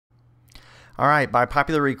All right, by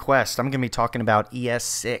popular request, I'm going to be talking about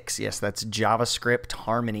ES6. Yes, that's JavaScript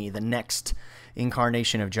Harmony, the next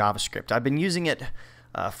incarnation of JavaScript. I've been using it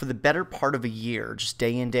for the better part of a year, just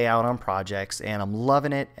day in, day out on projects, and I'm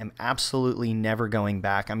loving it. I'm absolutely never going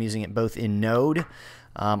back. I'm using it both in Node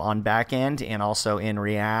on back end and also in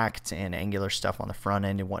React and Angular stuff on the front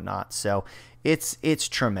end and whatnot. So it's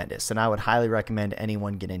tremendous, and I would highly recommend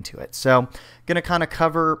anyone get into it. So I'm going to kind of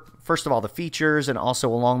cover, first of all, the features, and also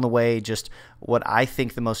along the way just what I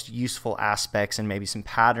think the most useful aspects and maybe some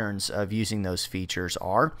patterns of using those features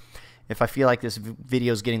are. If I feel like this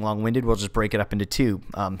video is getting long-winded, we'll just break it up into two.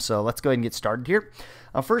 So let's go ahead and get started here.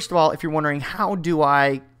 First of all, if you're wondering how do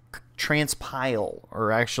I transpile,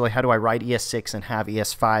 or actually how do I write ES6 and have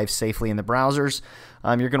ES5 safely in the browsers,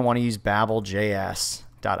 you're going to want to use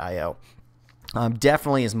babel.js.io.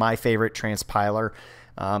 Definitely is my favorite transpiler,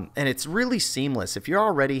 and it's really seamless. If you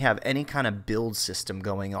already have any kind of build system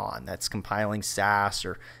going on that's compiling Sass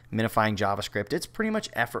or minifying JavaScript, it's pretty much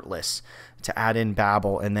effortless to add in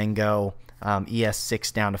Babel and then go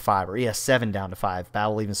ES6 down to 5 or ES7 down to 5.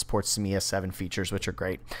 Babel even supports some ES7 features, which are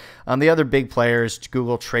great. The other big players,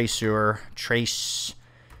 Google traceur,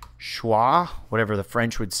 whatever the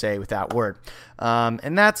French would say with that word,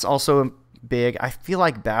 and that's also big. I feel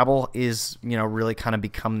like Babel is, really kind of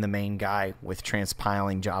become the main guy with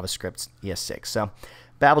transpiling JavaScript ES6. So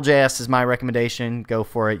Babel.js is my recommendation. Go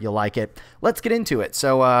for it. You'll like it. Let's get into it.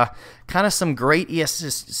 So kind of some great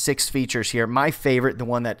ES6 features here. My favorite, the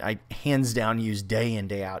one that I hands down use day in,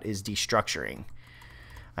 day out, is destructuring.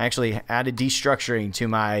 I actually added destructuring to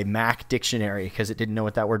my Mac dictionary because it didn't know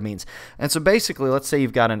what that word means. And so basically, let's say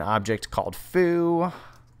you've got an object called foo,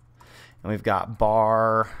 and we've got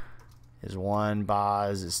bar is 1,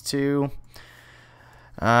 baz is 2.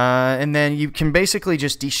 And then you can basically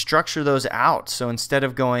just destructure those out. So instead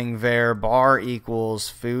of going var bar equals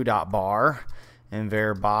foo.bar and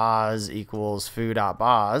var baz equals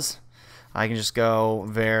foo.baz, I can just go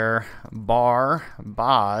var bar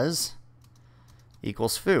baz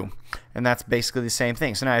equals foo. And that's basically the same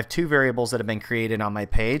thing. So now I have two variables that have been created on my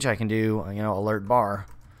page. I can do, alert bar,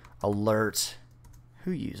 alert.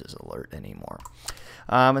 Who uses alert anymore?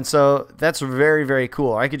 And so that's very, very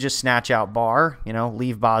cool. I could just snatch out bar,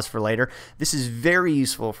 leave baz for later. This is very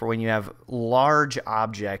useful for when you have large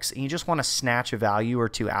objects and you just want to snatch a value or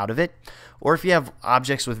two out of it. Or if you have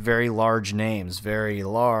objects with very large names, very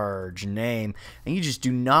large name, and you just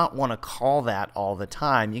do not want to call that all the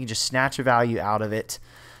time, you can just snatch a value out of it,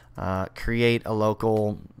 create a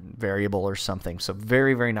local variable or something. So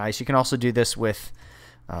very, very nice. You can also do this with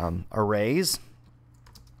arrays.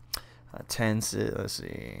 Tenses, let's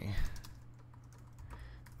see.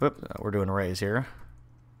 Whoop, we're doing arrays here.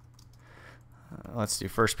 Let's do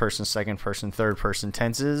first person, second person, third person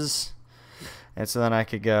tenses. And so then I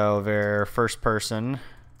could go var first person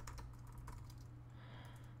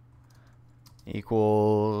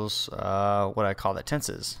equals what I call that,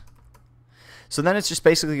 tenses. So then it's just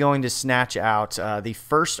basically going to snatch out the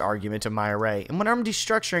first argument of my array. And when I'm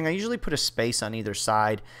destructuring, I usually put a space on either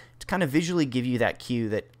side to kind of visually give you that cue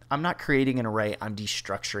that I'm not creating an array, I'm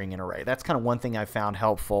destructuring an array. That's kind of one thing I found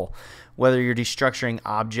helpful. Whether you're destructuring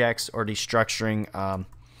objects or destructuring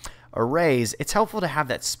arrays, it's helpful to have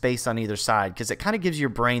that space on either side because it kind of gives your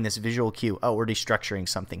brain this visual cue, oh, we're destructuring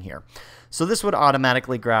something here. So this would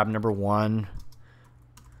automatically grab number 1,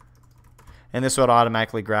 and this would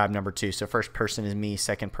automatically grab number 2. So first person is me,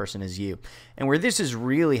 second person is you. And where this is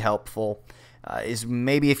really helpful is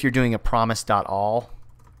maybe if you're doing a promise.all.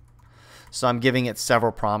 So I'm giving it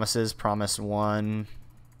several promises. Promise 1,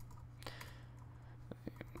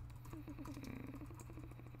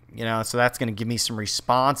 so that's going to give me some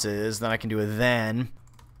responses. Then I can do a then.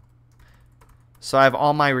 So I have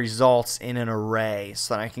all my results in an array.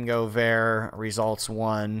 So then I can go var results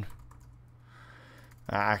 1.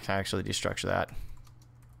 I can actually destructure that.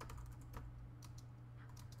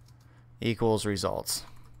 Equals results.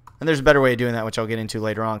 And there's a better way of doing that, which I'll get into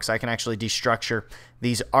later on, because I can actually destructure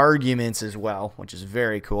these arguments as well, which is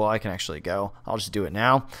very cool. I can actually go, I'll just do it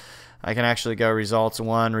now. I can actually go results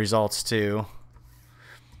 1, results 2.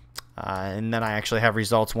 And then I actually have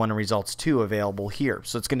results 1 and results 2 available here.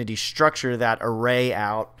 So it's going to destructure that array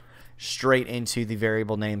out straight into the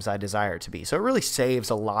variable names I desire it to be. So it really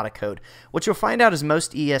saves a lot of code. What you'll find out is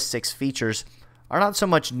most ES6 features are not so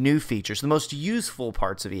much new features. The most useful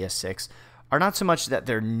parts of ES6 are not so much that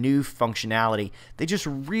they're new functionality, they just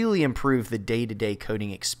really improve the day-to-day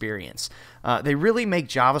coding experience. They really make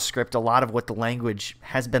JavaScript a lot of what the language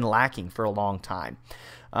has been lacking for a long time.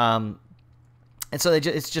 And so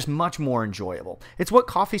it's just much more enjoyable. It's what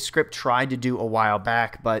CoffeeScript tried to do a while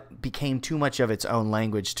back, but became too much of its own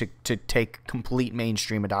language to take complete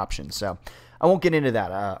mainstream adoption. So I won't get into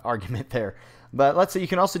that argument there. But let's say you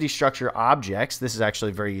can also destructure objects. This is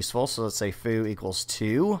actually very useful. So let's say foo equals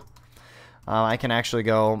 2. I can actually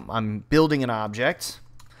go, I'm building an object.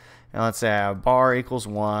 And let's say I have bar equals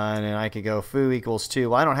 1, and I could go foo equals 2.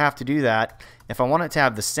 Well, I don't have to do that. If I want it to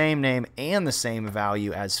have the same name and the same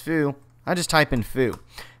value as foo, I just type in foo,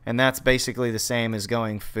 and that's basically the same as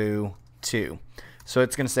going foo 2. So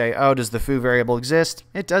it's going to say, oh, does the foo variable exist?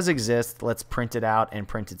 It does exist. Let's print it out and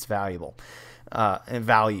print its value.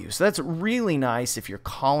 So that's really nice if you're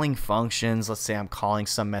calling functions. Let's say I'm calling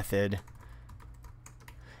some method,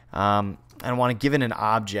 and I want to give it an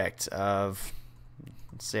object of,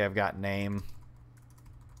 let's say I've got name.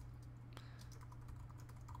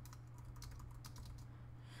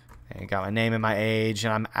 I got my name and my age,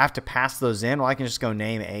 and I have to pass those in. Well, I can just go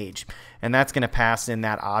name age, and that's going to pass in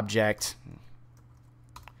that object.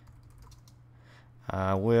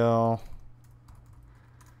 I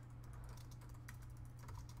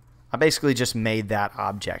basically just made that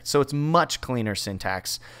object, so it's much cleaner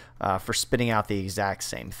syntax for spitting out the exact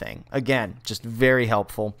same thing. Again, just very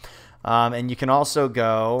helpful. And you can also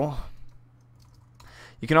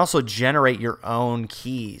generate your own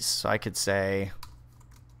keys. So I could say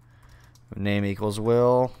name equals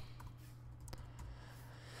Will.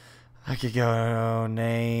 I could go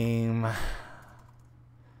name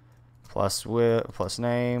plus Will plus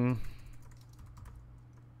name.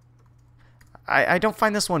 I don't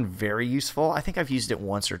find this one very useful. I think I've used it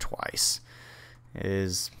once or twice.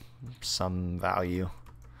 Is some value.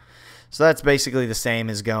 So that's basically the same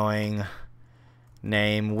as going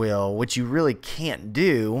name Will, which you really can't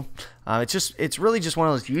do. It's really just one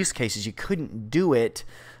of those use cases. You couldn't do it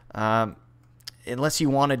unless you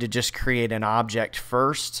wanted to just create an object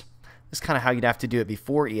first. That's kind of how you'd have to do it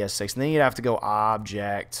before ES6. And then you'd have to go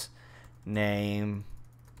object, name.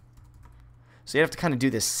 So you have to kind of do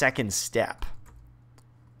this second step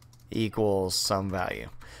equals some value.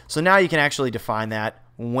 So now you can actually define that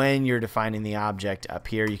when you're defining the object up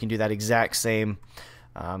here. You can do that exact same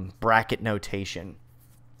bracket notation.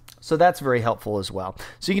 So that's very helpful as well.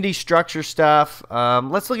 So you can destructure stuff.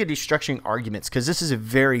 Let's look at destructuring arguments, because this is a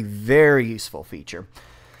very, very useful feature.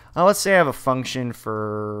 Let's say I have a function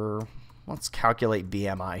for, let's calculate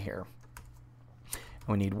BMI here.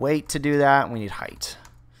 We need weight to do that, and we need height.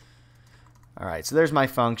 All right, so there's my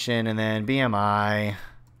function, and then BMI,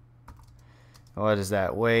 what is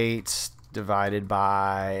that? Weight divided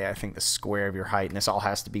by, I think, the square of your height, and this all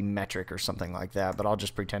has to be metric or something like that, but I'll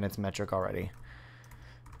just pretend it's metric already.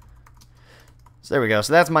 So there we go.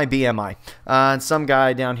 So that's my BMI. And some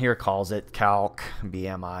guy down here calls it calc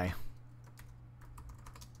BMI.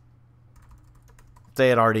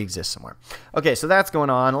 Say it already exists somewhere. Okay, so that's going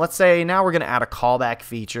on. Let's say now we're going to add a callback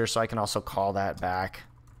feature, so I can also call that back.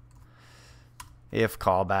 If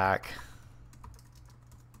callback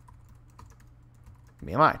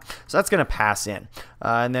BMI. So that's going to pass in.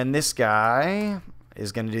 And then this guy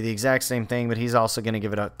is going to do the exact same thing, but he's also going to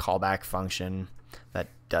give it a callback function that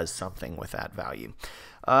does something with that value.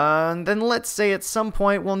 And then let's say at some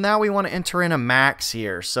point, well, now we want to enter in a max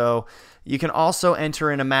here. So you can also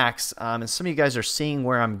enter in a max. And some of you guys are seeing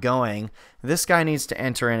where I'm going. This guy needs to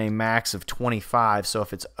enter in a max of 25. So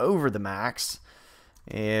if it's over the max,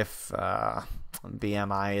 if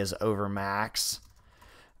BMI is over max,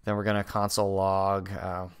 then we're going to console log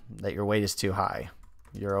that your weight is too high.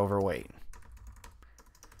 You're overweight.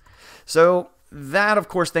 So that, of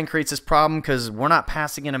course, then creates this problem because we're not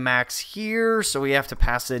passing in a max here, so we have to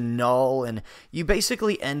pass in null, and you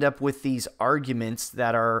basically end up with these arguments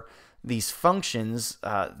that are these functions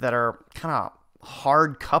that are kind of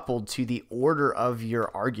hard coupled to the order of your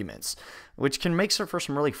arguments, which can make for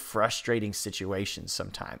some really frustrating situations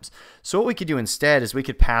sometimes. So what we could do instead is we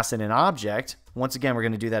could pass in an object. Once again, we're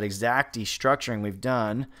going to do that exact destructuring we've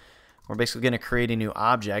done. We're basically going to create a new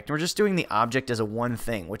object, and we're just doing the object as a one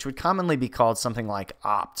thing, which would commonly be called something like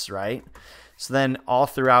opts, right? So then all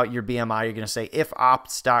throughout your BMI, you're going to say if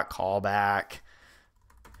opts.callback,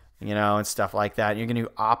 you know, and stuff like that. And you're going to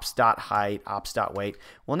do ops.height, ops.weight.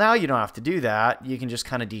 Well, now you don't have to do that. You can just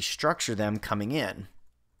kind of destructure them coming in,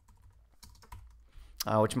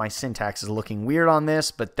 which my syntax is looking weird on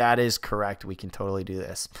this, but that is correct. We can totally do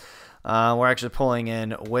this. We're actually pulling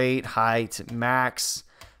in weight, height, max,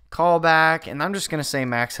 callback, and I'm just going to say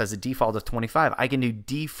max has a default of 25. I can do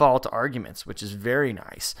default arguments, which is very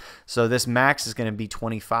nice. So this max is going to be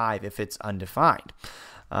 25 if it's undefined.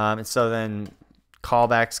 And so then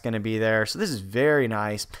callback's going to be there. So this is very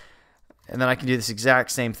nice. And then I can do this exact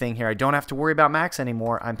same thing here. I don't have to worry about max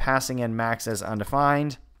anymore. I'm passing in max as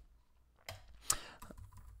undefined.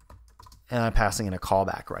 And I'm passing in a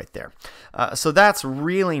callback right there. So that's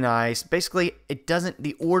really nice. Basically,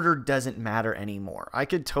 the order doesn't matter anymore. I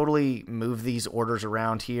could totally move these orders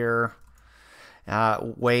around here.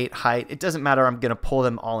 Weight, height, it doesn't matter. I'm going to pull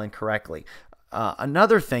them all in correctly.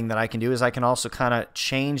 Another thing that I can do is I can also kind of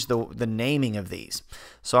change the naming of these.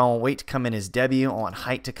 So I want weight to come in as W. I want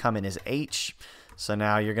height to come in as H. So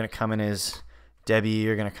now you're going to come in as W.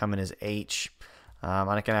 You're going to come in as H.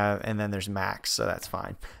 And then there's max, so that's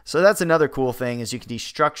fine. So that's another cool thing is you can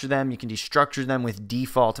destructure them. You can destructure them with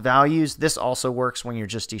default values. This also works when you're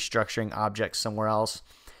just destructuring objects somewhere else.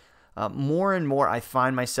 More and more, I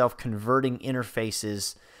find myself converting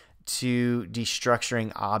interfaces to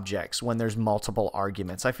destructuring objects when there's multiple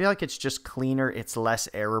arguments. I feel like it's just cleaner. It's less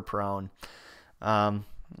error prone.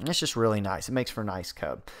 It's just really nice. It makes for nice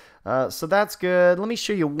code. So that's good. Let me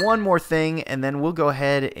show you one more thing, and then we'll go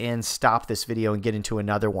ahead and stop this video and get into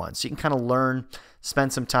another one. So you can kind of learn,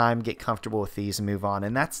 spend some time, get comfortable with these, and move on.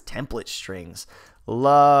 And that's template strings.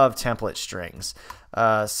 Love template strings.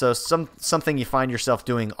 So something you find yourself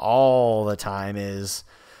doing all the time is,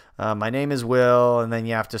 my name is Will, and then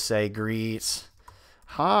you have to say greet.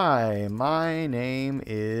 Hi, my name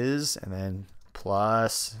is, and then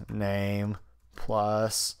plus name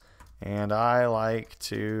plus, and I like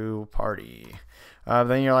to party.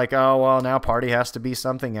 Then you're like, oh, well, now party has to be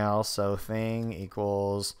something else. So thing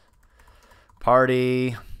equals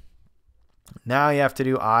party. Now you have to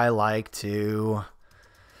do I like to.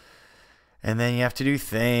 And then you have to do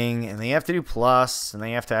thing. And then you have to do plus. And then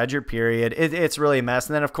you have to add your period. It's really a mess.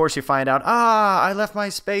 And then, of course, you find out, I left my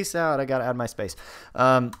space out. I got to add my space.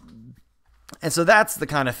 And so that's the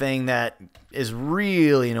kind of thing that is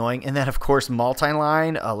really annoying. And then, of course,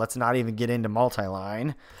 multi-line. Let's not even get into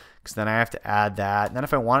multi-line, because then I have to add that. And then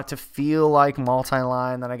if I want it to feel like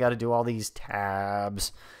multi-line, then I got to do all these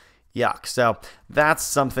tabs. Yuck. So that's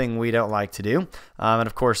something we don't like to do. And,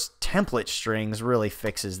 of course, template strings really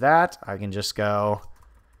fixes that. I can just go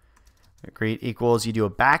greet equals. You do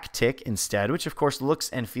a backtick instead, which, of course, looks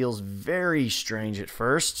and feels very strange at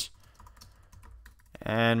first.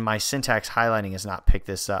 And my syntax highlighting has not picked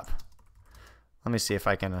this up. Let me see if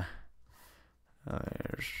I can.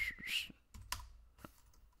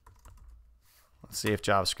 Let's see if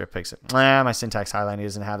JavaScript picks it. My syntax highlighting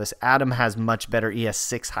doesn't have this. Atom has much better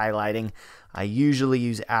ES6 highlighting. I usually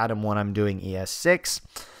use Atom when I'm doing ES6,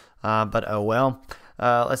 but oh well.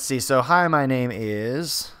 Let's see. So hi, my name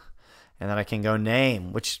is, and then I can go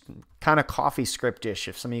name, which kind of CoffeeScript-ish,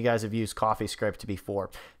 if some of you guys have used CoffeeScript before.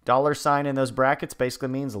 $sign in those brackets basically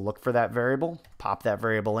means look for that variable, pop that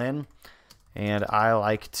variable in, and I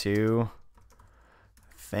like to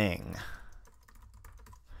thing.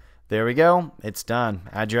 There we go. It's done.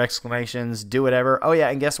 Add your exclamations, do whatever. Oh yeah,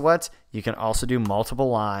 and guess what? You can also do multiple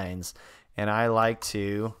lines, and I like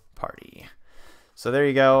to party. So there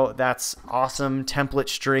you go. That's awesome. Template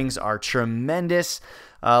strings are tremendous.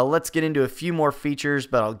 Let's get into a few more features,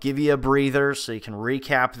 but I'll give you a breather so you can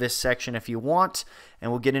recap this section if you want,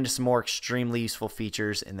 and we'll get into some more extremely useful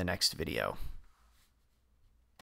features in the next video.